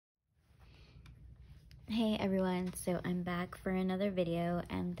Hey everyone, so I'm back for another video,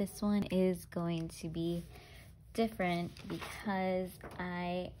 and this one is going to be different because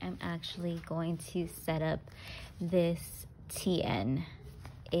I am actually going to set up this TN.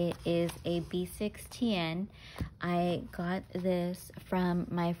 It is a B6 TN. I got this from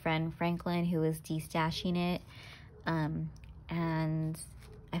my friend Franklin, who was destashing it, and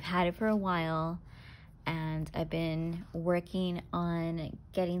I've had it for a while. And I've been working on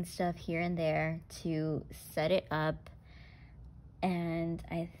getting stuff here and there to set it up, and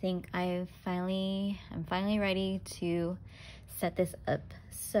I think I'm finally ready to set this up.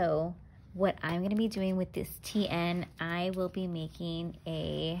 So what I'm going to be doing with this TN, I will be making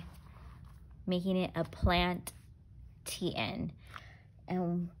it a plant TN.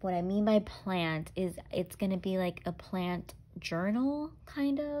 And what I mean by plant is it's going to be like a plant journal,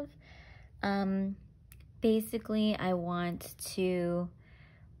 kind of. Basically, I want to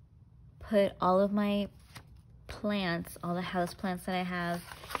put all of my plants, all the house plants that I have,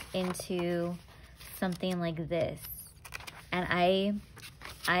 into something like this. And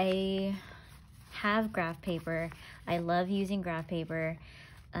I have graph paper. I love using graph paper.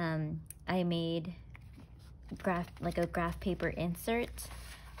 I made a graph paper insert,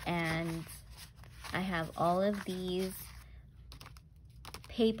 and I have all of these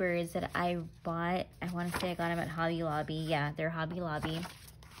papers that I bought. I want to say I got them at Hobby Lobby. Yeah, they're Hobby Lobby.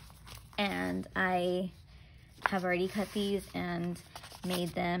 And I have already cut these and made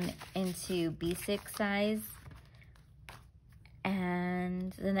them into B6 size.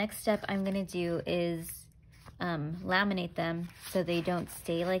 And the next step I'm going to do is laminate them so they don't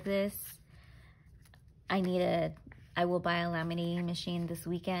stay like this. I will buy a laminating machine this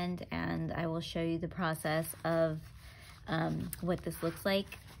weekend, and I will show you the process of what this looks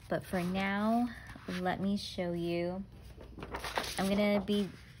like. But for now, let me show you. I'm gonna be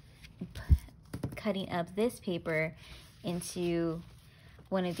cutting up this paper into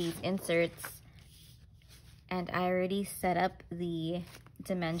one of these inserts, and I already set up the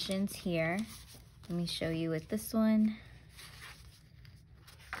dimensions here. Let me show you with this one.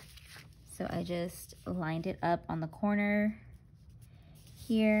 So I just lined it up on the corner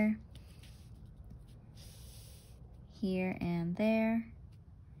here, here and there.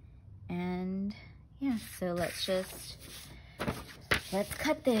 And yeah, so let's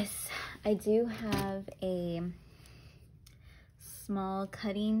cut this. I do have a small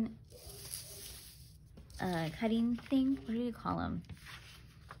cutting thing. What do you call them?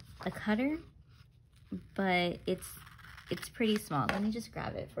 A cutter, but it's pretty small. Let me just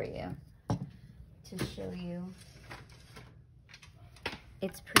grab it for you to show you.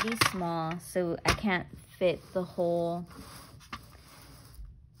 It's pretty small, so I can't fit the whole.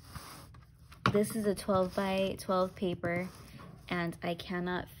 This is a 12 by 12 paper, and I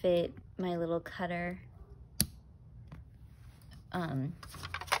cannot fit my little cutter on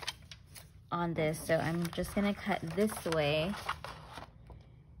this, so I'm just gonna cut this way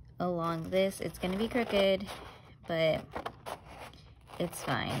along this. It's gonna be crooked, but it's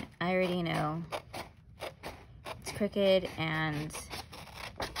fine. I already know it's crooked, and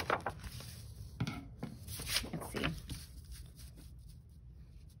let's see.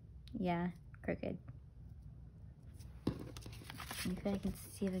 Yeah, crooked. Maybe I can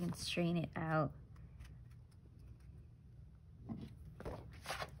see if I can straighten it out.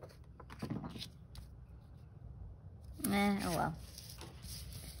 Oh well.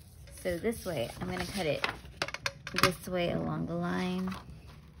 So this way, I'm gonna cut it this way along the line.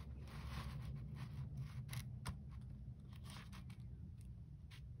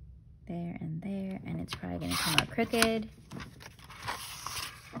 There and there, and it's probably gonna come out crooked.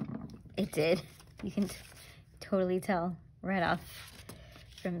 It did. You can totally tell right off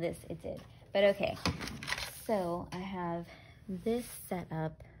from this, it did. But okay, so I have this set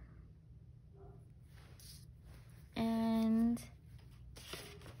up, and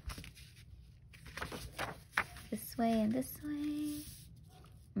this way and this way.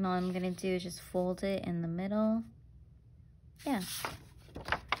 And all I'm gonna do is just fold it in the middle. Yeah.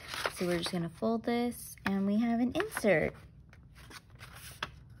 So we're just gonna fold this, and we have an insert.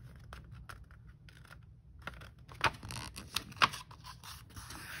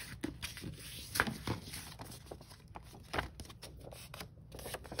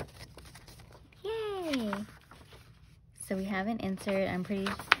 Yay! So we have an insert. I'm pretty,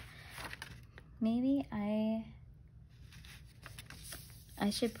 maybe I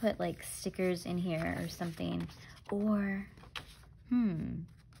should put like stickers in here or something, or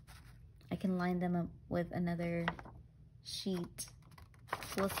I can line them up with another sheet.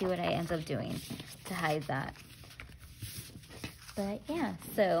 We'll see what I end up doing to hide that. But yeah,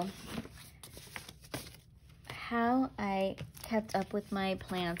 so how I kept up with my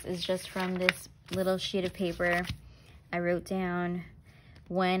plants is just from this little sheet of paper. I wrote down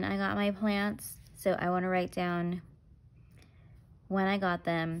when I got my plants. So I want to write down when I got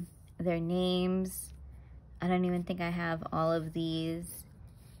them, their names. I don't even think I have all of these.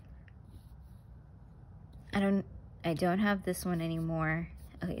 I don't have this one anymore.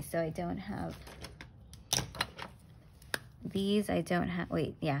 Okay, so I don't have these. I don't have,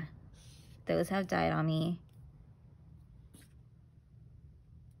 wait, yeah. Those have died on me.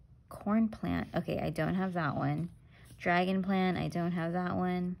 Corn plant, okay, I don't have that one. Dragon plant, I don't have that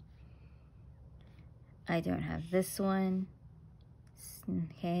one. I don't have this one.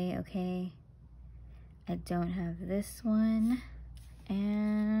 Okay. I don't have this one.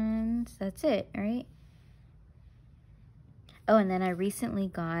 And that's it, right? Oh, and then I recently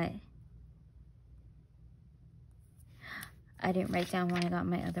got, I didn't write down when I got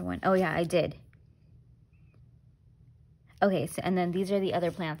my other one. Oh yeah, I did. Okay, so, and then these are the other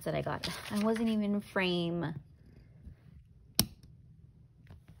plants that I got. I wasn't even in frame.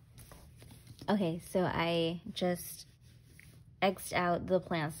 Okay, so I just X'd out the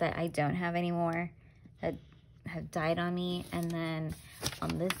plants that I don't have anymore, that have died on me. And then on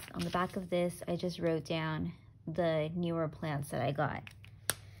the back of this, I just wrote down the newer plants that I got.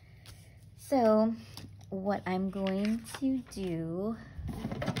 So what I'm going to do,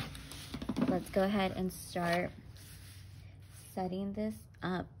 let's go ahead and start setting this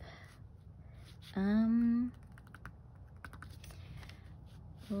up.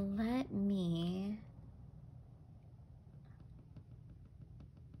 Let me,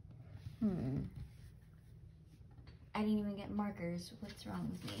 I didn't even get markers. What's wrong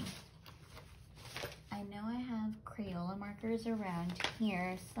with me? I know I have Crayola markers around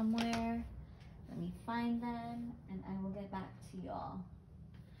here somewhere. Let me find them and I will get back to y'all.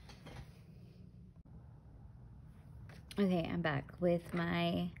 Okay, I'm back with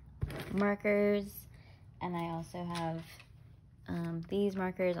my markers, and I also have these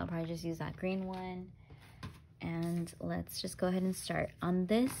markers. I'll probably just use that green one. And let's just go ahead and start. On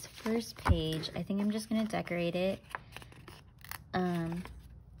this first page, I think I'm just gonna decorate it.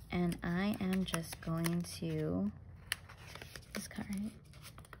 And I am just going to discard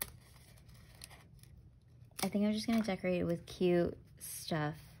it. I think I'm just gonna decorate it with cute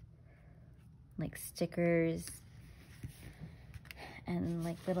stuff, like stickers and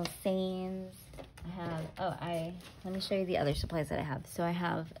like little sayings. Let me show you the other supplies that I have. So I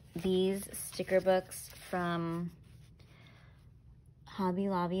have these sticker books from Hobby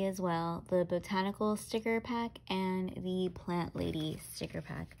Lobby as well, the Botanical sticker pack and the Plant Lady sticker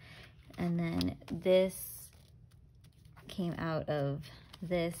pack. And then this came out of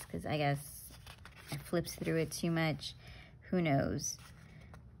this because I guess I flipped through it too much. Who knows?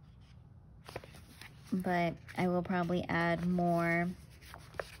 But I will probably add more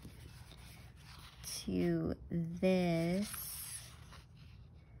to this.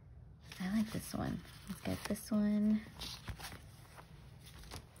 I like this one. Let's get this one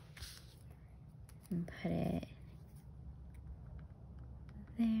and put it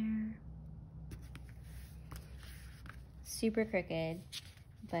there. Super crooked,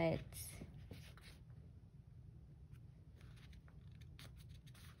 but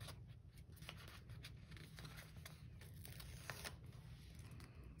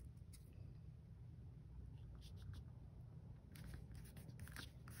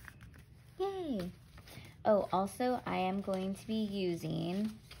yay. Oh, also I am going to be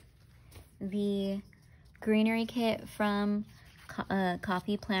using the Greenery Kit from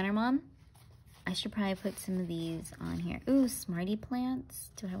Coffee Planner Mom. I should probably put some of these on here. Ooh, Smarty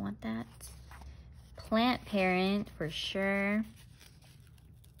Plants. Do I want that? Plant Parent for sure.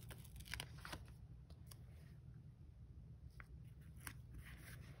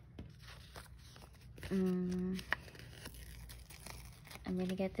 I'm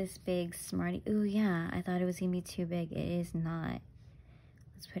gonna get this big Smarty. Ooh, yeah, I thought it was gonna be too big. It is not.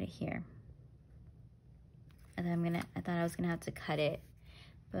 Let's put it here. And then I thought I was gonna have to cut it,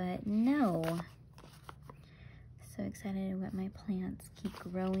 but no. So excited to let my plants keep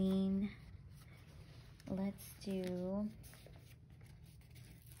growing. Let's do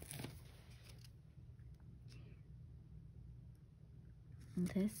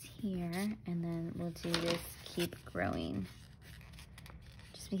this here, and then we'll do this keep growing.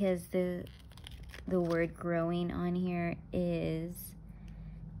 Just because the word growing on here is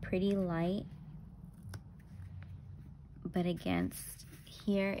pretty light, but against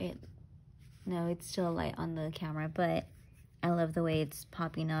here it's still light on the camera, but I love the way it's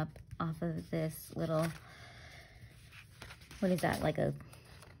popping up off of this little, what is that, like a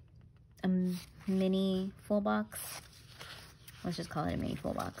mini full box. Let's just call it a mini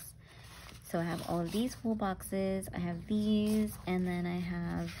full box. So I have all of these full boxes, I have these, and then I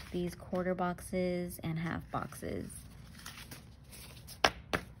have these quarter boxes and half boxes.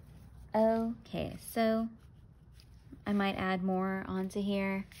 Okay, so I might add more onto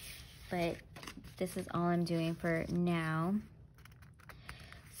here, but this is all I'm doing for now.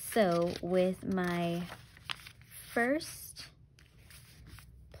 So with my first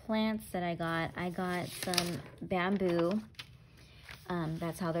plants that I got some bamboo.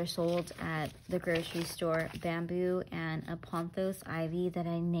 That's how they're sold at the grocery store. Bamboo and a pothos ivy that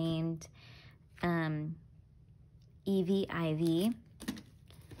I named Evie Ivy.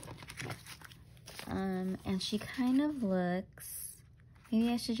 And she kind of looks, maybe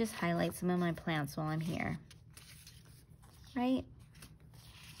I should just highlight some of my plants while I'm here. Right?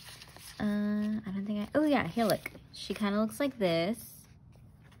 I don't think oh yeah, here look. She kind of looks like this.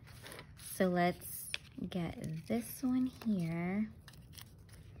 So let's get this one here.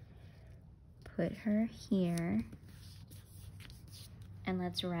 Put her here. And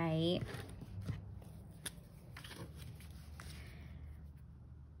let's write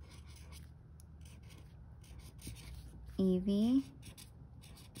Evie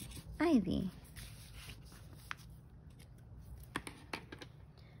Ivy.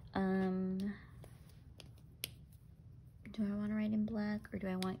 Do I want to write in black or do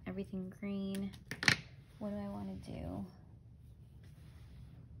I want everything green? What do I want to do?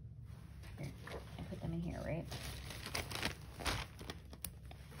 Here, I put them in here, right?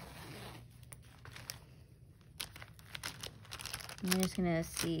 I'm just gonna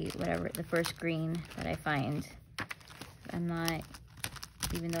see whatever the first green that I find. I'm not,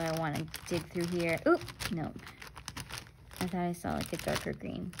 even though I want to dig through here. Oop, no. I thought I saw like a darker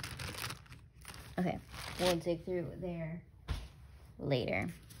green. Okay, we'll dig through there later.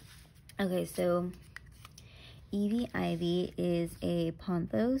 Okay, so Evie Ivy is a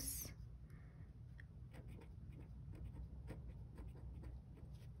pothos.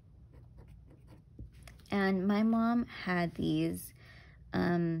 And my mom had these.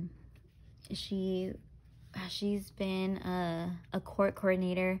 She's been a court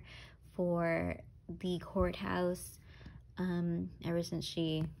coordinator for the courthouse ever since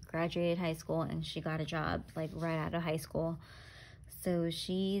she graduated high school, and she got a job like right out of high school. So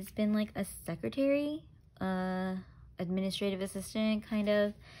she's been like a secretary, administrative assistant kind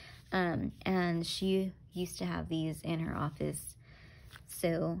of, and she used to have these in her office.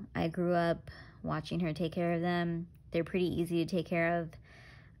 So I grew up watching her take care of them. They're pretty easy to take care of.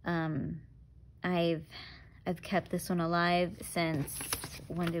 I've kept this one alive since,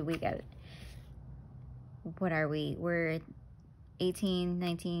 when did we get it? What are we? We're 18,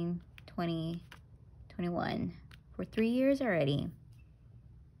 19, 20, 21. For 3 years already.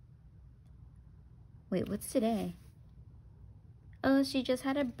 Wait, what's today? Oh, she just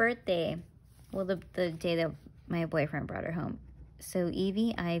had a birthday. Well, the day that my boyfriend brought her home. So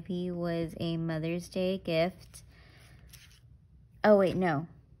Evie Ivy was a Mother's Day gift. Oh, wait, no.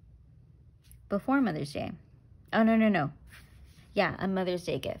 Before Mother's Day. Oh, no. Yeah, a Mother's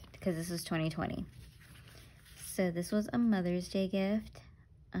Day gift, because this was 2020. So this was a Mother's Day gift.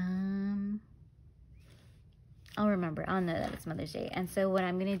 I'll remember. I'll know that it's Mother's Day. And so what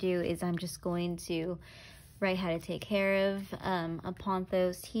I'm going to do is I'm just going to write how to take care of a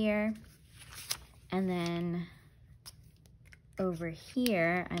pothos here. And then over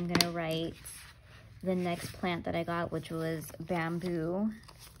here, I'm going to write the next plant that I got, which was bamboo.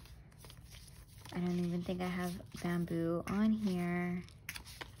 I don't even think I have bamboo on here.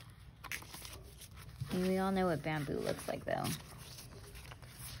 We all know what bamboo looks like, though.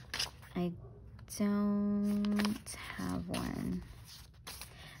 I don't have one.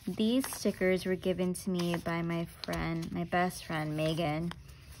 These stickers were given to me by my friend, my best friend, Megan.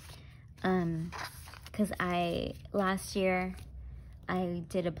 Because last year, I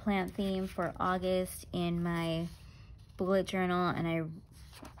did a plant theme for August in my bullet journal, and I,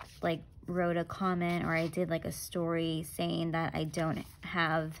 like, wrote a comment, or I did, like, a story saying that I don't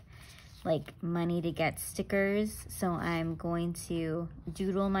have like money to get stickers, so I'm going to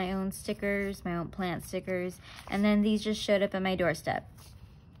doodle my own stickers, my own plant stickers, and then these just showed up at my doorstep.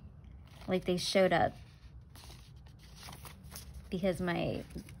 Like, they showed up because my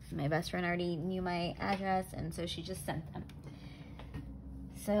best friend already knew my address, and so she just sent them.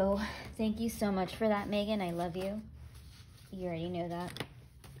 So thank you so much for that, Megan. I love you. You already know that.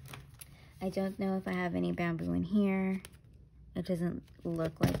 I don't know if I have any bamboo in here. It doesn't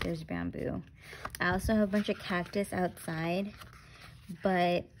look like there's bamboo. I also have a bunch of cactus outside,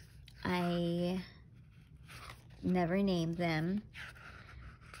 but I never named them.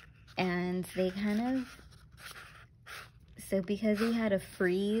 And and they kind of, so because we had a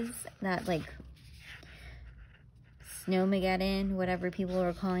freeze, that like Snowmageddon, whatever people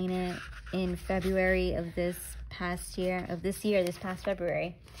were calling it, in February of this past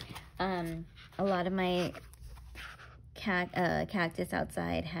February, a lot of my cactus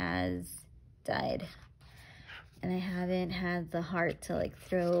outside has died, and I haven't had the heart to like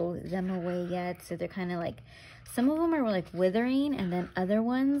throw them away yet. So they're kind of like, some of them are like withering, and then other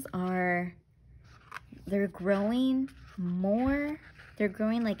ones are, they're growing more, they're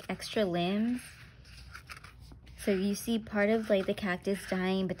growing like extra limbs. So you see part of like the cactus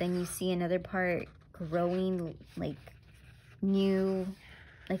dying, but then you see another part growing like new,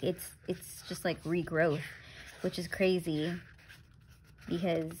 like it's just like regrowth, which is crazy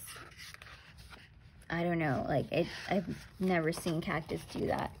because I don't know, like I've never seen cactus do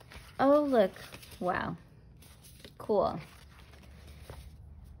that. Oh, look, wow, cool.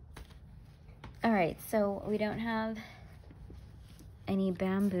 All right, so we don't have any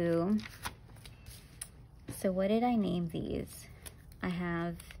bamboo. So what did I name these? I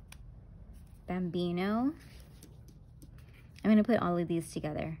have Bambino. I'm gonna put all of these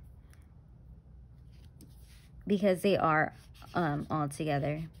together because they are all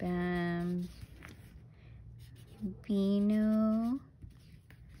together. Bambino.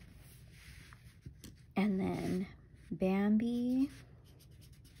 And then Bambi.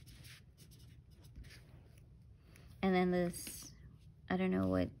 And then this, I don't know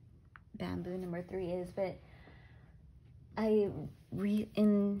what bamboo number 3 is, but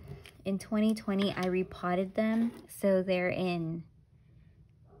in 2020 I repotted them, so they're in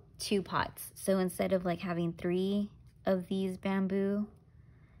 2 pots. So instead of like having 3 of these bamboo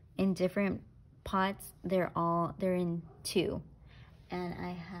in different pots, they're in 2. And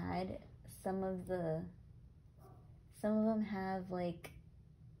I had some of them have like,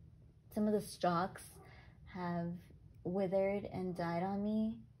 some of the stalks have withered and died on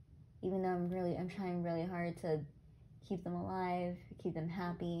me, even though I'm trying really hard to keep them alive, keep them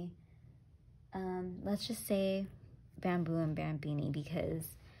happy. Let's just say bamboo and bambini, because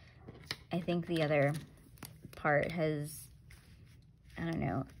I think the other part has, I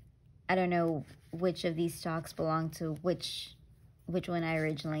don't know which of these stalks belong to which one I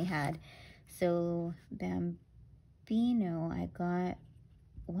originally had. So Bambino I got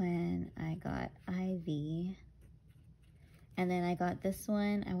when I got Ivy, and then I got this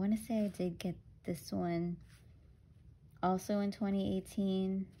one. I want to say I did get this one also in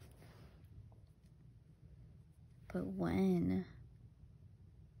 2018, but when?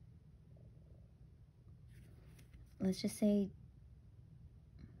 Let's just say,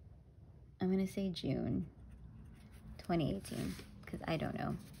 I'm gonna say June 2018, because I don't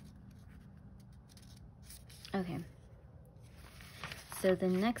know. Okay. So the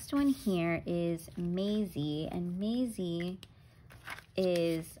next one here is Maisie, and Maisie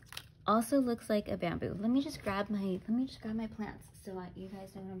also looks like a bamboo. Let me just grab my plants so you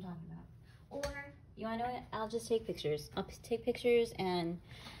guys know what I'm talking about. Or you wanna know what? I'll just take pictures. I'll take pictures and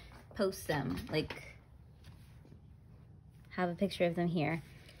post them, like have a picture of them here,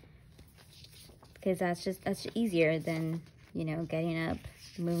 because that's just easier than, you know, getting up,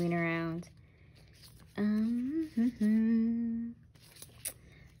 moving around.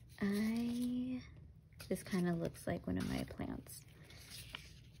 This kind of looks like one of my plants.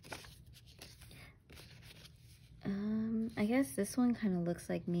 I guess this one kind of looks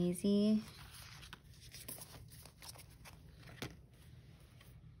like Maisie.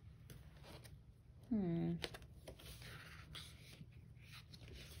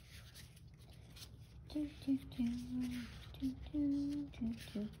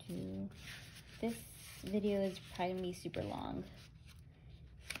 This video is probably gonna be super long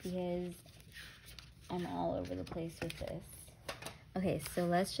because I'm all over the place with this. Okay, so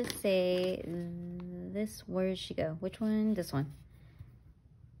let's just say this, where did she go? Which one? This one.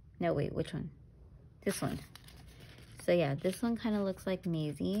 No, wait, which one? This one. So yeah, this one kind of looks like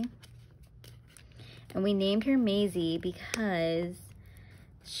Maisie. And we named her Maisie because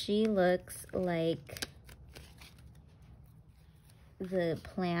she looks like the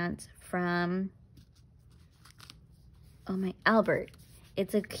plant from, oh my, Albert.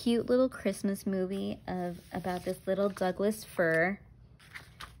 It's a cute little Christmas movie about this little Douglas fir.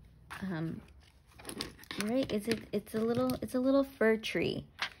 Right? It's a little fir tree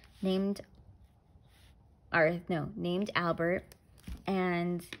named Albert,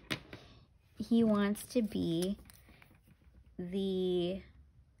 and he wants to be the,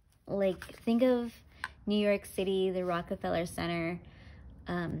 like, think of New York City, the Rockefeller Center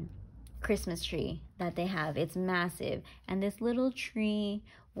Christmas tree that they have. It's massive, and this little tree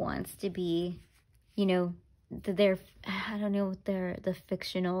wants to be, you know, I don't know what the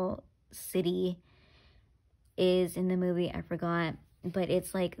fictional city is in the movie, I forgot, but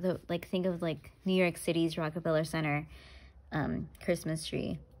it's like think of like New York City's Rockefeller Center Christmas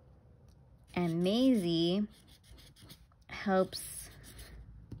tree. And Maisie helps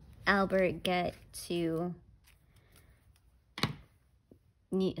Albert get to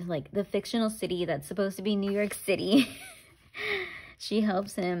like the fictional city that's supposed to be New York City. She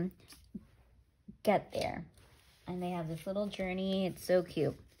helps him get there. And they have this little journey. It's so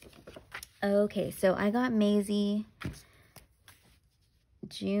cute. Okay, so I got Maisie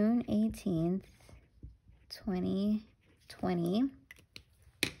June 18th, 2020.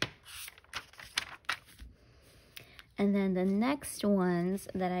 And then the next ones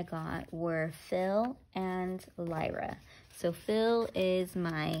that I got were Phil and Lyra. So Phil is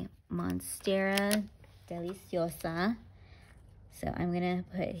my Monstera Deliciosa. So I'm gonna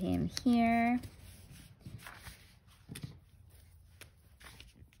put him here.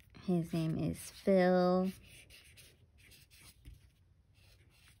 His name is Phil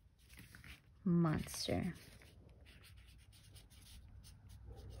Monster.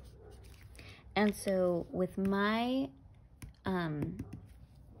 And so with my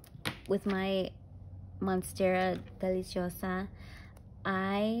Monstera Deliciosa,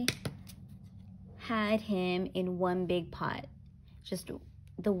 I had him in one big pot. Just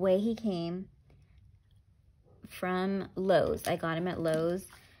the way he came from Lowe's. I got him at Lowe's,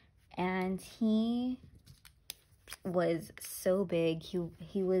 and he was so big. He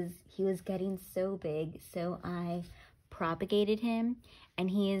was getting so big, so I propagated him, and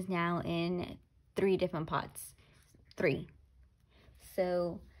he is now in 3 different pots. 3.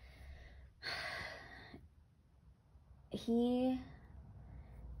 So he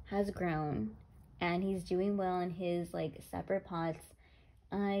has grown, and he's doing well in his like separate pots.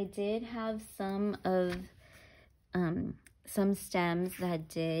 I did have some stems that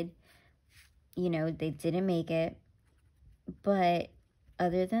did, you know, they didn't make it, but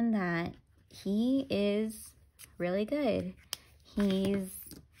other than that, he is really good. He's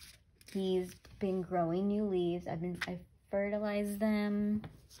been growing new leaves. I fertilized them.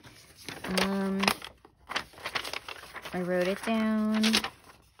 I wrote it down.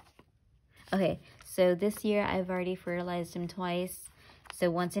 Okay, so this year I've already fertilized him twice. So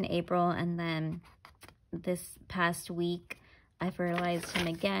once in April, and then this past week I fertilized him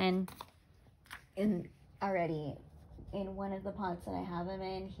again. And already in one of the pots that I have him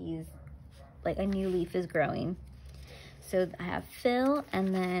in, he's like a new leaf is growing. So I have Phil,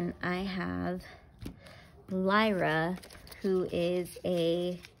 and then I have Lyra, who is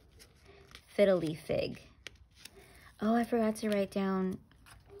a fiddly fig. Oh, I forgot to write down.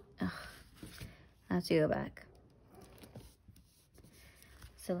 Ugh, I have to go back.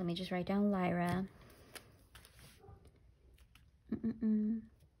 So let me just write down Lyra.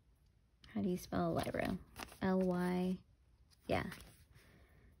 How do you spell Lyra? L-Y. Yeah.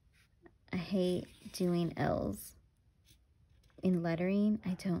 I hate doing L's. In lettering,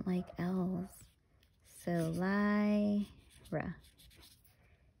 I don't like L's. So Lyra.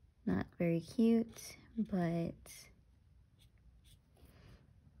 Not very cute, but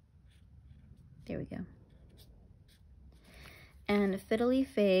there we go. And fiddly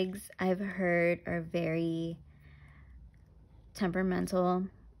figs, I've heard, are very temperamental.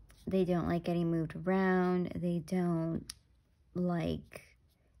 They don't like getting moved around. They don't like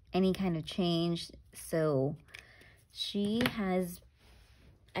any kind of change. So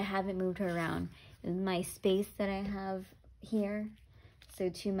I haven't moved her around. In my space that I have here, so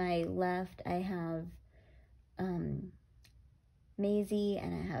to my left, I have Maisie,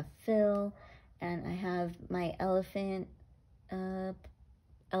 and I have Phil, and I have my elephant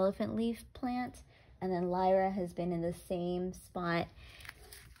leaf plant, and then Lyra has been in the same spot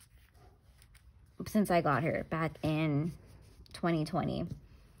since I got her back in 2020.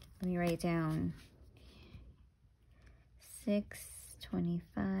 Let me write down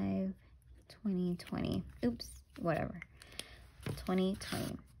 6/25/2020. Oops, whatever.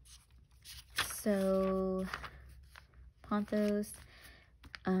 2020. So Ponthos.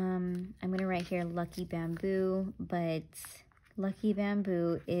 I'm gonna write here Lucky Bamboo, but Lucky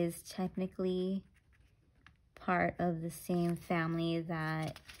Bamboo is technically part of the same family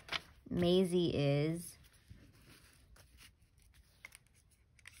that Maisie is.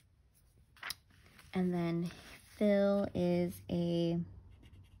 And then Phil is a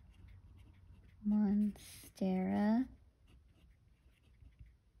Monstera.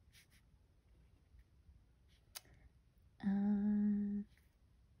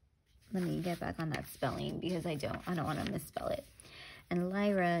 Let me get back on that spelling because I don't want to misspell it. And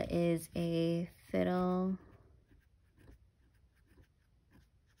Lyra is a fiddle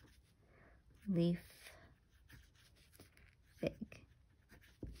leaf fig.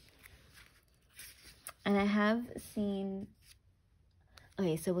 And I have seen,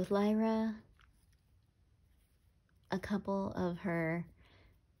 okay, so with Lyra, a couple of her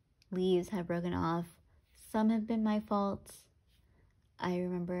leaves have broken off. Some have been my fault. I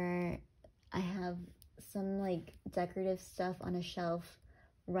remember I have some like decorative stuff on a shelf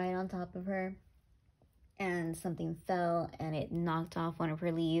right on top of her, and something fell and it knocked off one of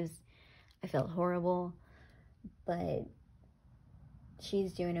her leaves. I felt horrible, but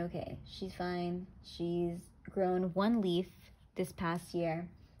she's doing okay. She's fine. She's grown one leaf this past year,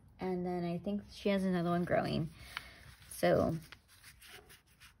 and then I think she has another one growing. So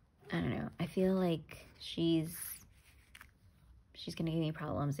I don't know. I feel like she's gonna give me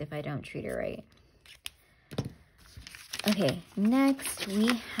problems if I don't treat her right. Okay, next we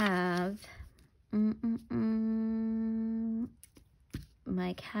have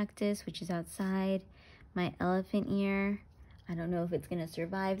my cactus, which is outside, my elephant ear. I don't know if it's gonna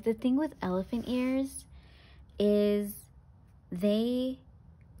survive. The thing with elephant ears is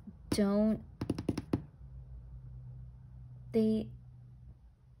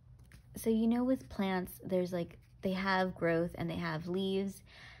so you know with plants, there's like, they have growth and they have leaves,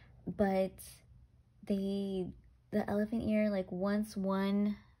 but the elephant ear, like once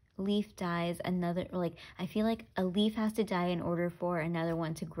one leaf dies, another, like I feel like a leaf has to die in order for another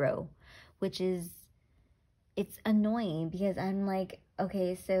one to grow, which is, it's annoying because I'm like,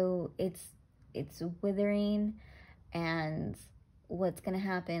 okay, so it's withering, and what's gonna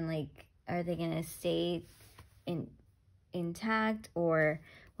happen? Like, are they gonna stay intact, or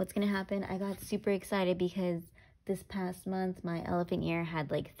what's gonna happen? I got super excited because this past month my elephant ear had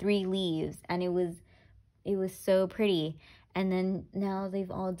like 3 leaves, and it was so pretty, and then now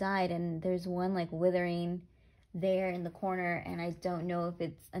they've all died, and there's one like withering there in the corner, and I don't know if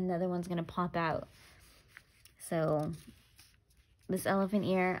it's another one's gonna pop out. So this elephant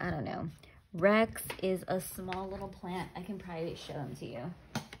ear, I don't know. Rex is a small little plant. I can probably show him to you.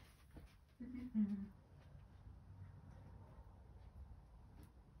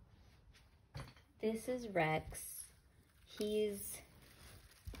 This is Rex. He's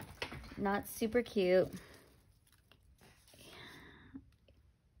not super cute.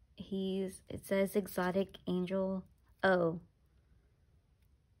 It says exotic angel. Oh,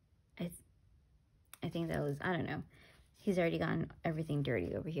 I think that was, I don't know. He's already gotten everything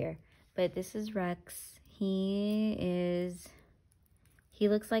dirty over here. But this is Rex. He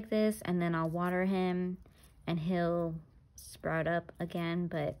looks like this, and then I'll water him and he'll sprout up again,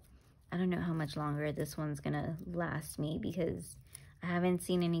 but I don't know how much longer this one's gonna last me because I haven't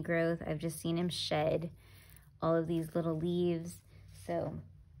seen any growth. I've just seen him shed all of these little leaves. So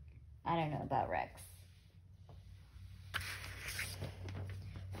I don't know about Rex.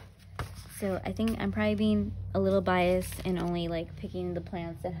 So I think I'm probably being a little biased and only like picking the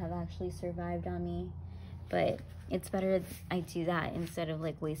plants that have actually survived on me. But it's better I do that instead of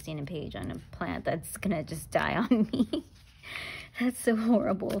like wasting a page on a plant that's gonna just die on me. That's so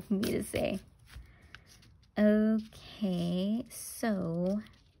horrible of me to say. Okay, so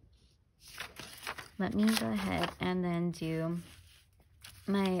let me go ahead and then do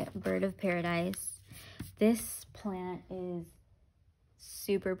my bird of paradise. This plant is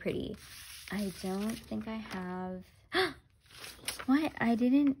super pretty. I don't think I have... What? I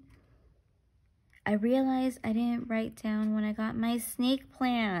realized I didn't write down when I got my snake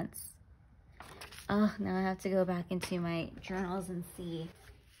plants. Oh, now I have to go back into my journals and see.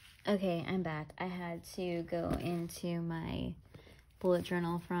 Okay, I'm back. I had to go into my bullet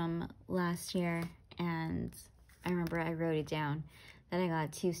journal from last year, and I remember I wrote it down that I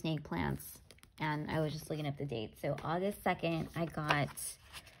got 2 snake plants, and I was just looking up the date. So August 2nd, I got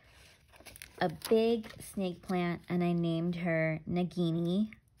a big snake plant, and I named her Nagini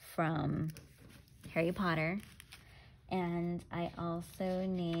from Harry Potter. And I also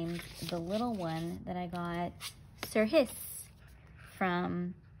named the little one that I got Sir Hiss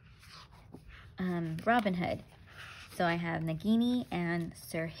from Robin Hood. So I have Nagini and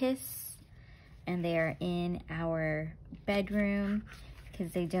Sir Hiss, and they are in our bedroom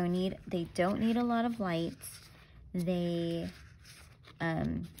because they don't need a lot of light. They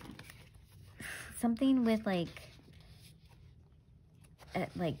something with like at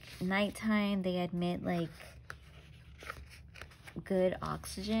like nighttime they emit like good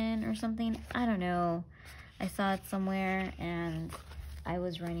oxygen or something. I don't know. I saw it somewhere and I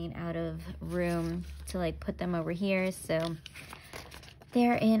was running out of room to like put them over here, so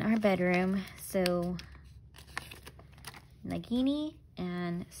they're in our bedroom. So Nagini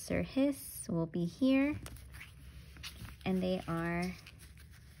and Sir Hiss will be here, and they are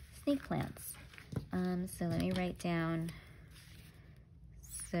snake plants. So let me write down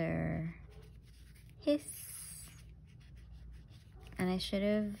Sir Hiss, and I should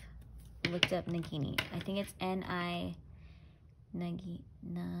have looked up Nagini. I think it's N-A-G-I-N-I.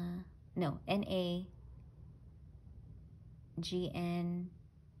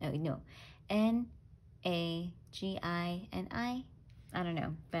 I don't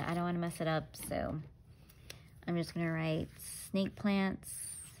know, but I don't want to mess it up, so I'm just gonna write snake plants.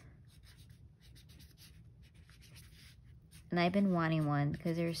 And I've been wanting one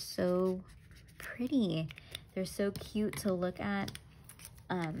because they're so pretty. They're so cute to look at.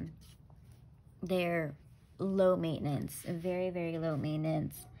 They're low maintenance, very, very low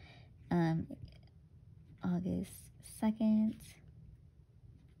maintenance. August 2nd,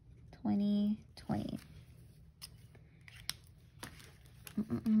 2020.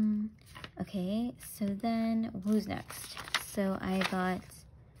 Okay, so then who's next? So I got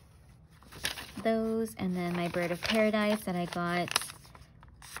those, and then my bird of paradise that I got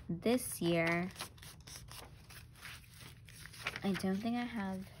this year. I don't think I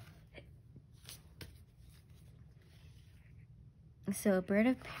have. So a bird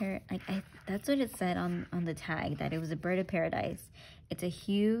of paradise, that's what it said on the tag, that it was a bird of paradise. It's a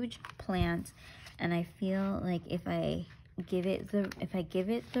huge plant, and I feel like if I give it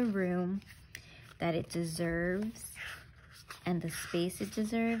the room that it deserves and the space it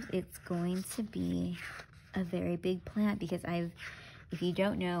deserves, it's going to be a very big plant. Because if you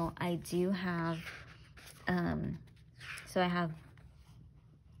don't know, I do have so I have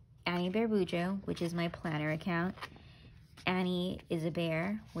Annie Bear Bujo, which is my planner account. Annie is a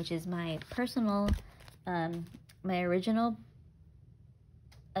Bear, which is my personal, my original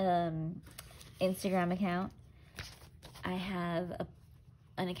Instagram account. I have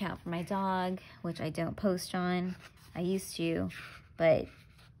an account for my dog, which I don't post on. I used to, but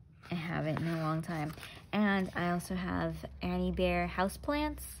I haven't in a long time. And I also have Annie Bear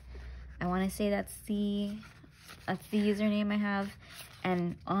Houseplants. I want to say that's the username I have.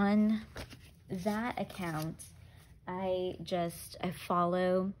 And on that account, I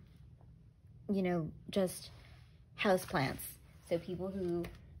follow, you know, just houseplants. So people who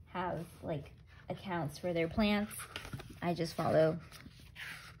have like accounts for their plants, I just follow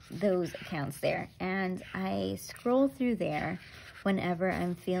those accounts there. And I scroll through there whenever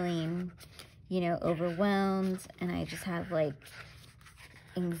I'm feeling, you know, overwhelmed, and I just have like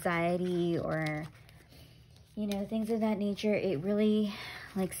anxiety or, you know, things of that nature. It really,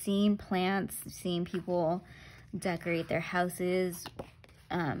 like, seeing plants, seeing people decorate their houses,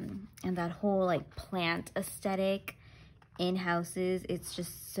 and that whole like plant aesthetic in houses, it's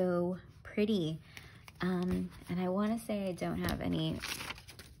just so pretty. And I want to say I don't have any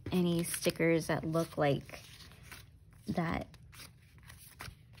stickers that look like that.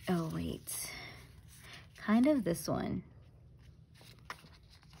 Oh wait, kind of this one.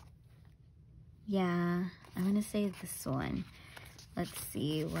 Yeah, I'm gonna say this one. Let's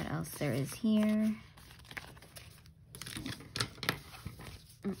see what else there is here.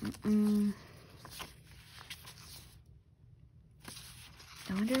 I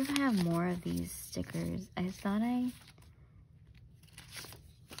wonder if I have more of these stickers. I thought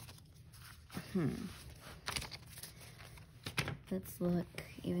let's look,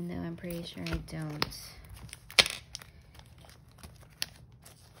 even though I'm pretty sure I don't.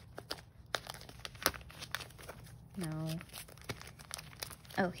 No.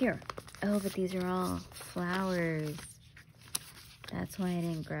 Oh, here. Oh, but these are all flowers. That's why I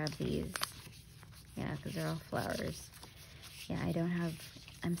didn't grab these. Yeah, because they're all flowers. Yeah, I don't have,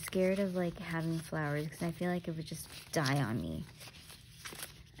 I'm scared of like having flowers because I feel like it would just die on me.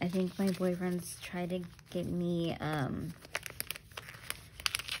 I think my boyfriend's tried to get me a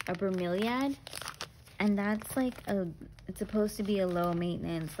bromeliad, and that's like it's supposed to be a low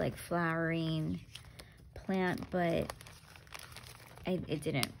maintenance, like flowering plant, but it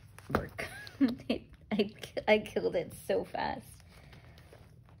didn't work. I killed it so fast.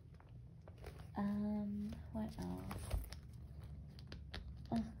 What else?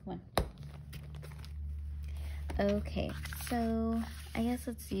 Oh, come on. Okay, so I guess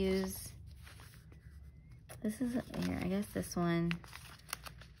let's use, this is, here, I guess this one,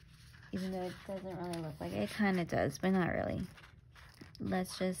 even though it doesn't really look like it, kind of does, but not really.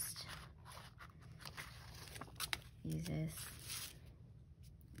 Let's just use this.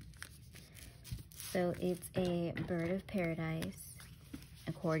 So it's a bird of paradise,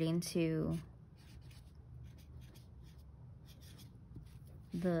 according to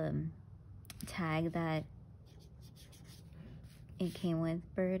the tag that it came with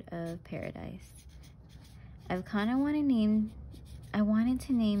Bird of Paradise. I wanted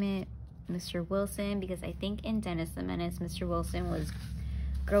to name it Mr. Wilson, because I think in Dennis the Menace, Mr. Wilson was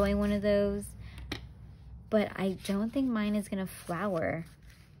growing one of those, but I don't think mine is gonna flower.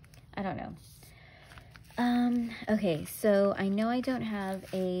 I don't know. Okay, so I know I don't have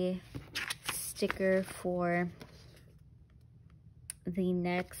a sticker for the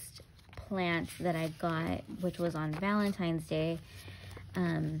next plant that I got, which was on Valentine's Day.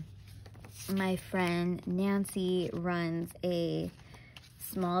 My friend Nancy runs a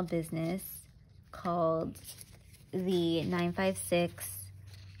small business called the 956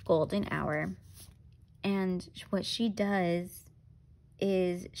 Golden Hour, and what she does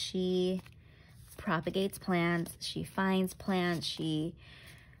is she propagates plants, she finds plants, she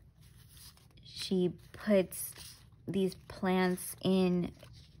puts these plants in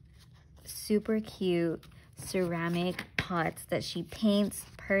super cute ceramic pots that she paints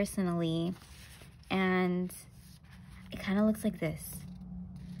personally, and it kind of looks like this.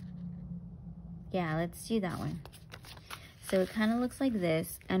 Yeah, let's do that one. So it kind of looks like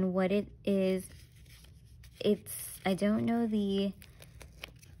this, and what it is, I don't know the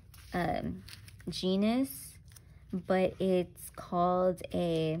genus, but it's called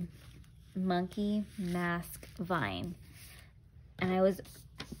a monkey mask vine. And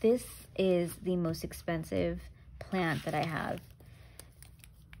this is the most expensive plant that I have,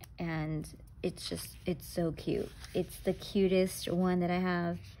 and it's so cute. It's the cutest one that I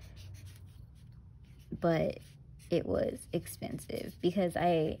have, but it was expensive because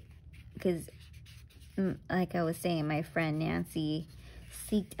like I was saying, my friend Nancy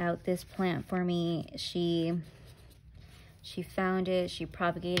seeked out this plant for me. She found it, she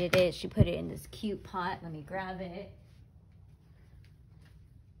propagated it, she put it in this cute pot. Let me grab it.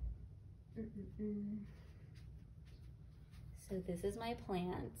 So this is my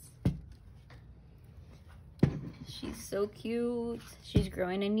plant. She's so cute. She's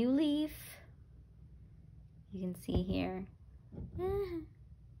growing a new leaf. You can see here. Come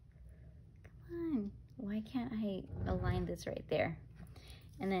on. Why can't I align this right there?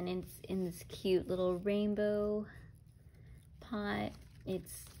 And then it's in this cute little rainbow pot.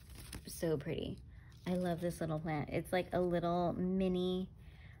 It's so pretty. I love this little plant. It's like a little mini,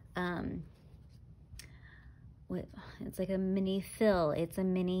 it's like a mini fill. It's a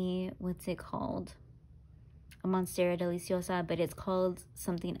mini, what's it called? A Monstera Deliciosa, but it's called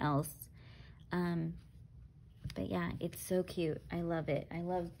something else. But yeah, it's so cute. I love it. I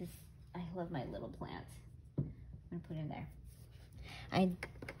love this. I love my little plant. I'm gonna put it in there. I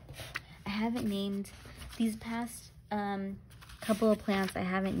haven't named these past couple of plants. I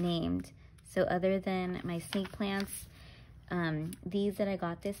haven't named. So other than my snake plants, these that I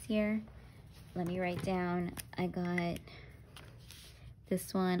got this year, let me write down. I got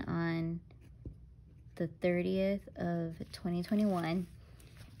this one on the 30th of 2021.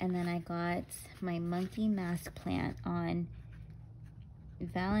 And then I got my monkey mask plant on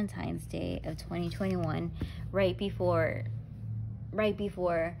Valentine's Day of 2021, right before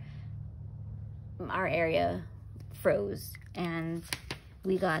our area froze, and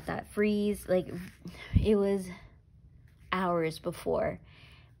we got that freeze. Like, it was hours before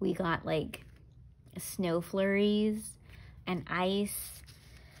we got like snow flurries and ice.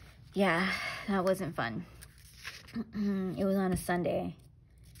 Yeah, that wasn't fun. It was on a Sunday,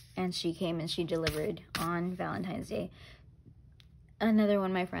 and she came and she delivered on Valentine's Day. Another one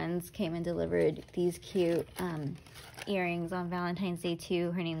of my friends came and delivered these cute earrings on Valentine's Day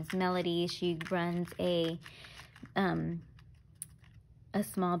too. Her name is Melody. She runs a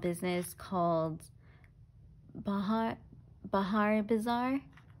small business called Bahar Bazaar.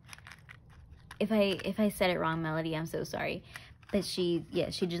 If I said it wrong, Melody, I'm so sorry. But she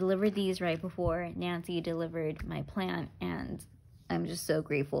delivered these right before Nancy delivered my plant, and I'm just so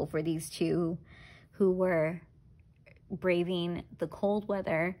grateful for these two who were braving the cold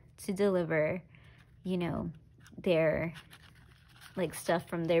weather to deliver, you know, their like stuff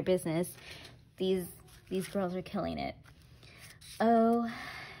from their business. These girls are killing it.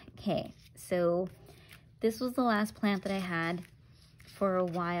 Okay, so this was the last plant that I had for a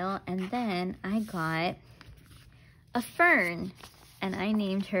while, and then I got a fern, and I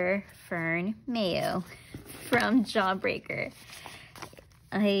named her Fern Mayo from Jawbreaker.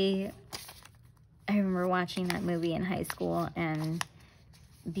 I remember watching that movie in high school and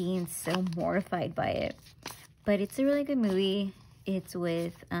being so mortified by it. But it's a really good movie. It's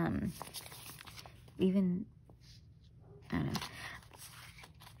with,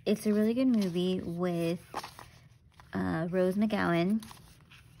 it's a really good movie with Rose McGowan.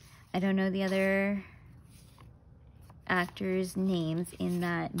 I don't know the other actors' names in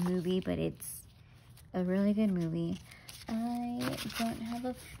that movie, but it's a really good movie. I don't have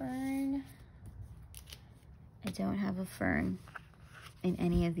a fern. I don't have a fern in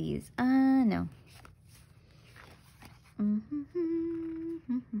any of these. No.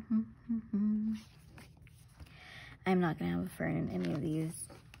 I'm not gonna have a fern in any of these.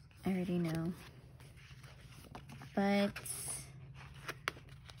 I already know. But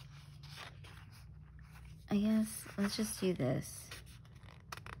I guess let's just do this.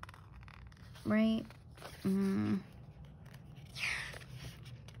 Right?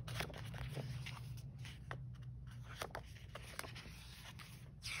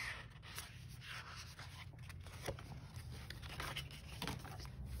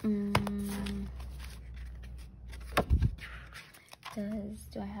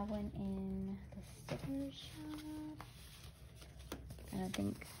 Do I have one in the sticker shop? I don't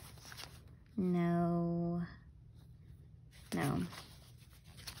think. No.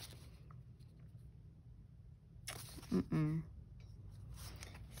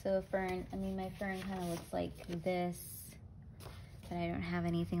 So a fern, I mean, my fern kind of looks like this, but I don't have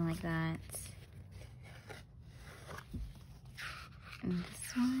anything like that. And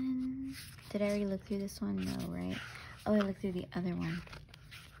this one, did I already look through this one? No, right? Oh, I looked through the other one.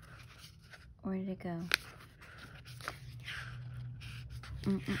 Where did it go?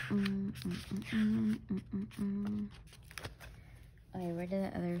 Okay, where did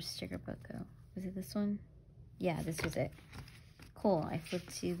the other sticker book go? Was it this one? Yeah, this was it. Cool, I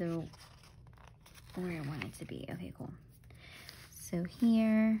flipped to the where I want it to be. Okay, cool. So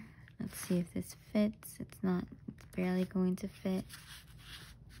here, let's see if this fits. It's not, it's barely going to fit.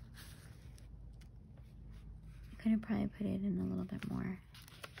 I could have probably put it in a little bit more.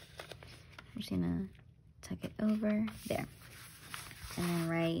 I'm just gonna tuck it over there. And then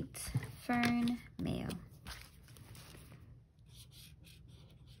write Fern Mayo.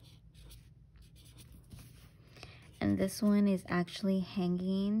 And this one is actually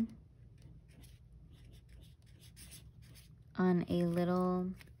hanging on a little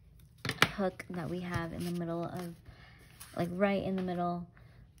hook that we have in the middle of, like right in the middle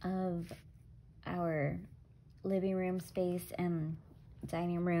of our living room space and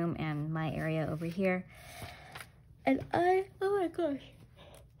dining room and my area over here. And oh my gosh,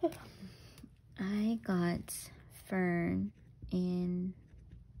 I got Fern in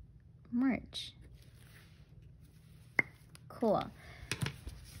March. Cool.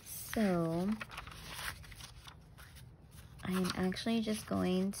 So I am actually just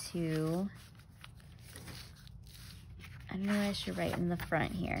going to, I don't know what I should write in the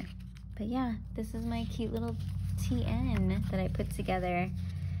front here, but yeah, this is my cute little TN that I put together.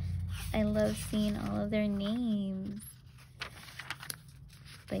 I love seeing all of their names.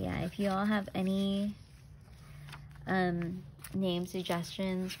 But yeah, if you all have any name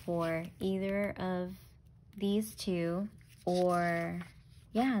suggestions for either of these two, or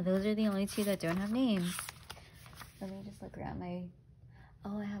yeah, those are the only two that don't have names. Let me just look around my,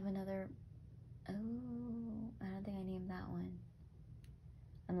 oh, I have another, oh, I don't think I named that one.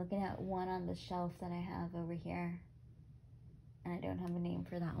 I'm looking at one on the shelf that I have over here, and I don't have a name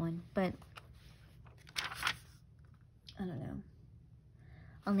for that one, but I don't know.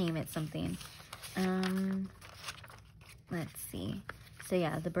 I'll name it something. Let's see. So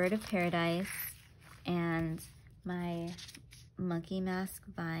yeah, the Bird of Paradise and my Monkey Mask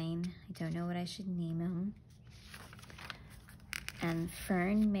Vine. I don't know what I should name him. And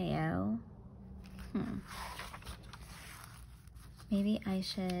Fern Mayo. Maybe I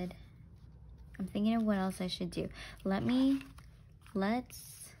should, I'm thinking of what else I should do.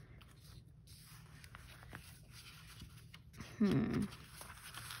 Let's, because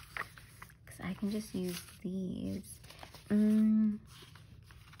I can just use these.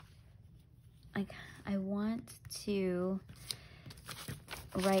 I want to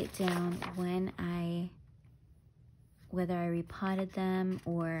write down whether I repotted them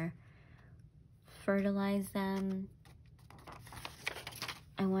or fertilized them.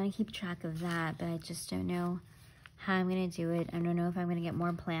 I want to keep track of that, but I just don't know how I'm going to do it. I don't know if I'm going to get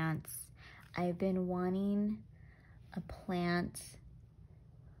more plants. I've been wanting a plant.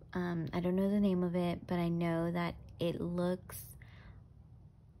 I don't know the name of it, but I know that it looks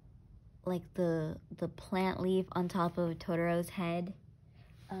like the plant leaf on top of Totoro's head.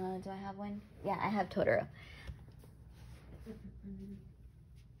 Do I have one? Yeah, I have Totoro.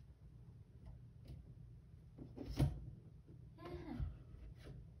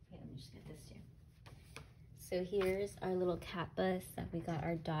 So here's our little cat bus that we got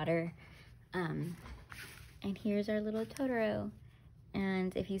our daughter. And here's our little Totoro.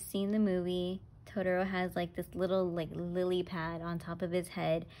 And if you've seen the movie Totoro has like this little like lily pad on top of his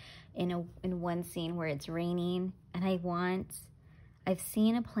head in one scene where it's raining, and I've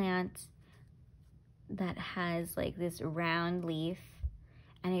seen a plant that has like this round leaf,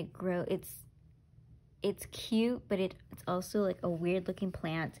 and it's cute, but it's also like a weird looking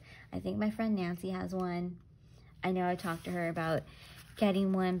plant. I think my friend Nancy has one. I know I talked to her about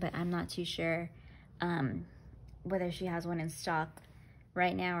getting one, but I'm not too sure whether she has one in stock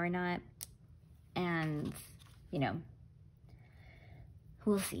right now or not. And, you know,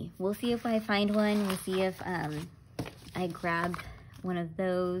 we'll see. We'll see if I find one. We'll see if I grab one of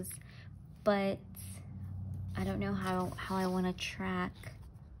those. But I don't know how I want to track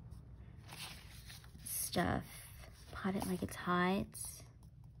stuff. Pot it like it's hot.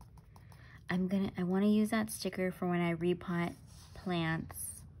 I want to use that sticker for when I repot plants.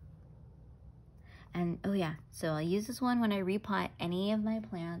 And oh yeah, so I'll use this one when I repot any of my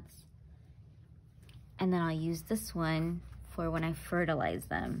plants. And then I'll use this one for when I fertilize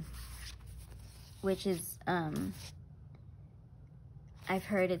them, which is I've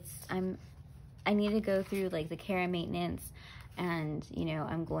heard I need to go through like the care and maintenance, and you know,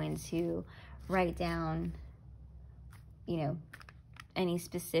 I'm going to write down, you know, any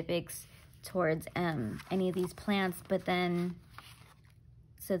specifics towards any of these plants, but then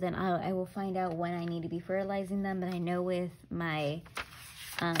I will find out when I need to be fertilizing them. But I know with my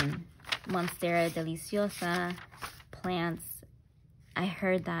Monstera Deliciosa plants, I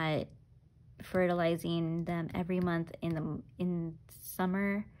heard that fertilizing them every month in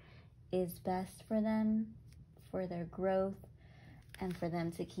summer is best for them, for their growth, and for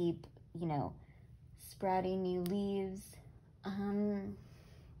them to keep, you know, sprouting new leaves.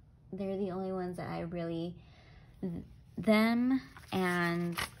 They're the only ones that I really, them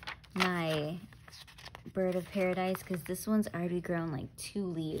and my Bird of Paradise, because this one's already grown like 2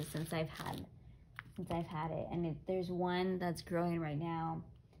 leaves since I've had it, and there's one that's growing right now,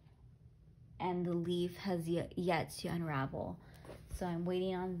 and the leaf has yet to unravel, so I'm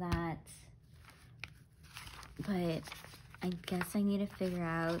waiting on that. But I guess I need to figure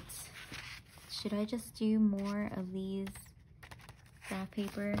out, should I just do more of these graph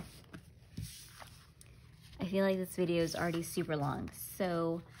paper? I feel like this video is already super long,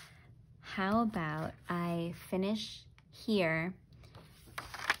 so how about I finish here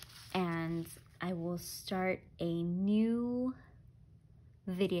and I will start a new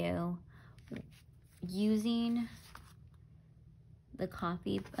video using the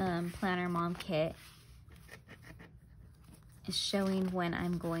Coffee Planner Mom Kit, showing when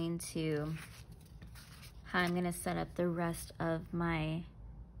I'm going to, how I'm going to set up the rest of my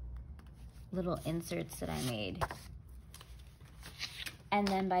little inserts that I made. And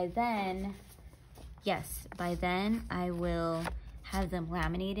then by then, yes, by then I will have them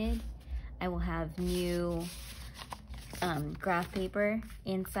laminated. I will have new graph paper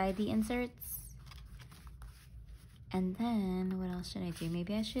inside the inserts. And then what else should I do?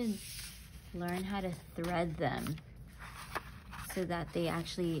 Maybe I should learn how to thread them so that they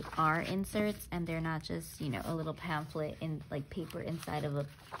actually are inserts and they're not just, you know, a little pamphlet in like paper inside of a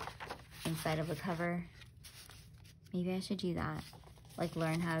cover. Maybe I should do that. Like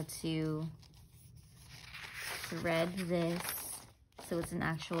learn how to thread this so it's an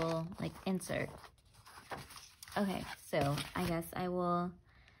actual like insert. Okay, so I guess I will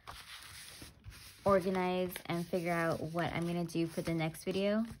organize and figure out what I'm gonna do for the next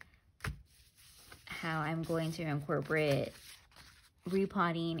video, how I'm going to incorporate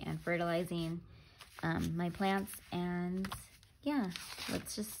repotting and fertilizing my plants. And yeah,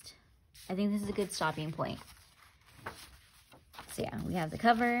 let's just, I think this is a good stopping point. So yeah, we have the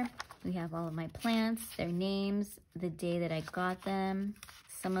cover, we have all of my plants, their names, the day that I got them.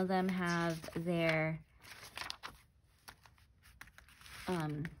 Some of them have their,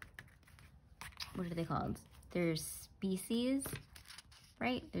 what are they called? Their species,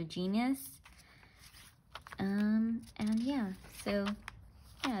 right? Their genus. And yeah, so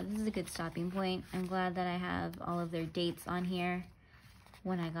yeah, this is a good stopping point. I'm glad that I have all of their dates on here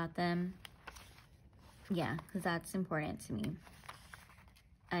when I got them. Yeah, because that's important to me.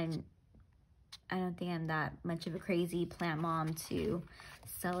 I don't think I'm that much of a crazy plant mom to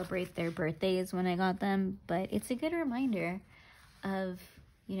celebrate their birthdays when I got them, but it's a good reminder of,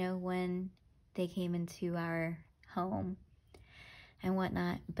 you know, when they came into our home and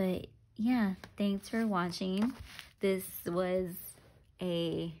whatnot. But yeah, thanks for watching. This was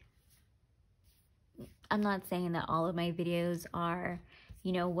I'm not saying that all of my videos are,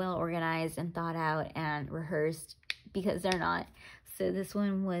 you know, well organized and thought out and rehearsed, because they're not. So this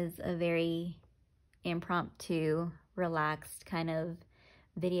one was a very impromptu, relaxed kind of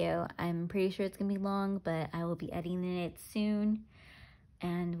video. I'm pretty sure it's gonna be long, but I will be editing it soon,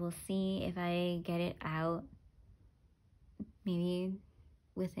 and we'll see if I get it out maybe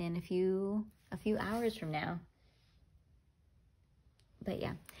within a few hours from now. But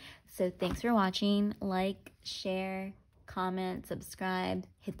yeah, so thanks for watching. Like, share, comment, subscribe,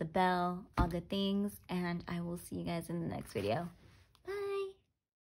 hit the bell, all good things, and I will see you guys in the next video.